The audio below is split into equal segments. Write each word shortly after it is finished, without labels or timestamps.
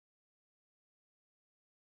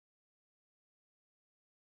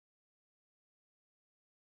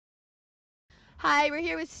Hi, we're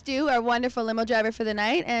here with Stu, our wonderful limo driver for the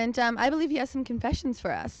night, and I believe he has some confessions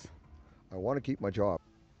for us. I want to keep my job.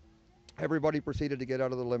 Everybody proceeded to get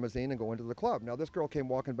out of the limousine and go into the club. Now, this girl came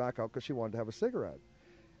walking back out because she wanted to have a cigarette.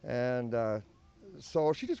 And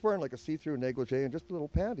so she's just wearing like a see through negligee and just little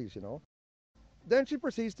panties. Then she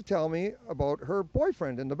proceeds to tell me about her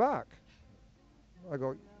boyfriend in the back. I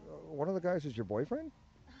go, one of the guys is your boyfriend?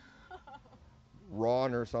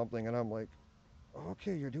 Ron or something. And I'm like,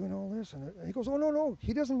 okay, you're doing all this? And he goes, oh, no, no,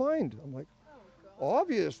 he doesn't mind. I'm like,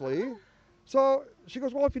 obviously. So she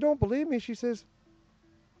goes, well, if you don't believe me, she says,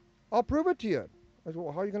 I'll prove it to you. I said,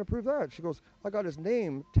 well, how are you going to prove that? She goes, I got his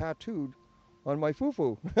name tattooed on my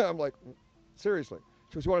foo-foo. I'm like, seriously?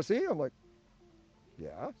 She goes, you want to see? I'm like,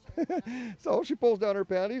 yeah. So she pulls down her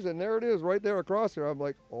panties, and there it is right there across her. I'm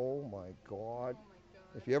like, oh, my God.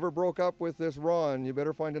 If you ever broke up with this Ron, you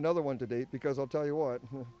better find another one to date, because I'll tell you what.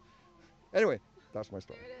 Anyway, that's my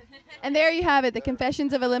story. And there you have it, the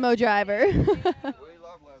confessions of a limo driver.